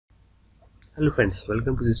Hello friends,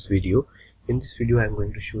 welcome to this video. In this video I am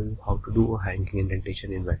going to show you how to do a hanging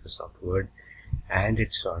indentation in Microsoft Word and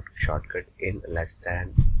its shortcut in less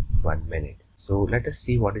than 1 minute. So let us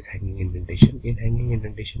see what is hanging indentation. In hanging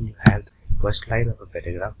indentation you have the first line of a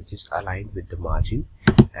paragraph which is aligned with the margin,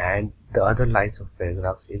 and the other lines of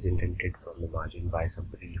paragraphs is indented from the margin by some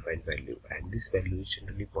predefined value, and this value is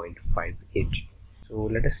generally 0.5 inch. So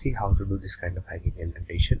let us see how to do this kind of hanging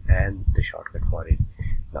indentation and the shortcut for it.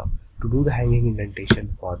 Now, to do the hanging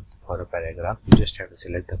indentation for a paragraph, you just have to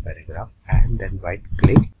select the paragraph and then right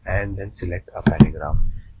click and then select a paragraph.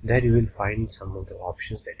 There you will find some of the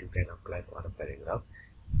options that you can apply for a paragraph,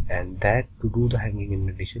 and that to do the hanging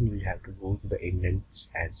indentation you have to go to the indents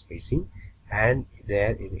and spacing, and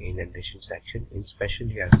there in the indentation section in special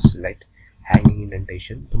you have to select hanging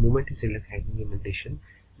indentation. The moment you select hanging indentation,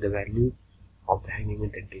 the value of the hanging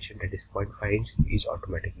indentation, that is 0.5 inch, is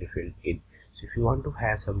automatically filled in. So if you want to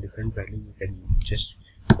have some different value, you can just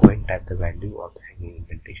go and type the value of the hanging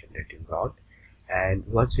indentation that you got, and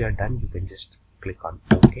once you are done you can just click on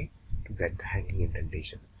OK to get the hanging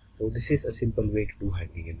indentation. So this is a simple way to do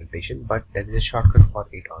hanging indentation, but there is a shortcut for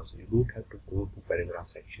it also. You don't have to go to paragraph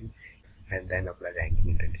section and then apply the hanging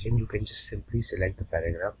indentation. You can just simply select the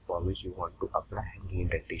paragraph for which you want to apply hanging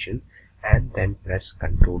indentation and then press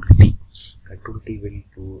Ctrl T. Ctrl T will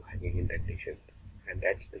do hanging indentation, and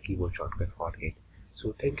that's the keyboard shortcut for it.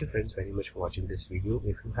 So thank you friends very much for watching this video.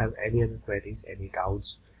 If you have any other queries, any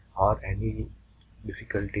doubts or any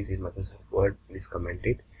difficulties in Microsoft Word, please comment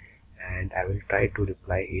it and I will try to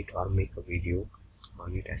reply it or make a video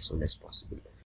on it as soon as possible.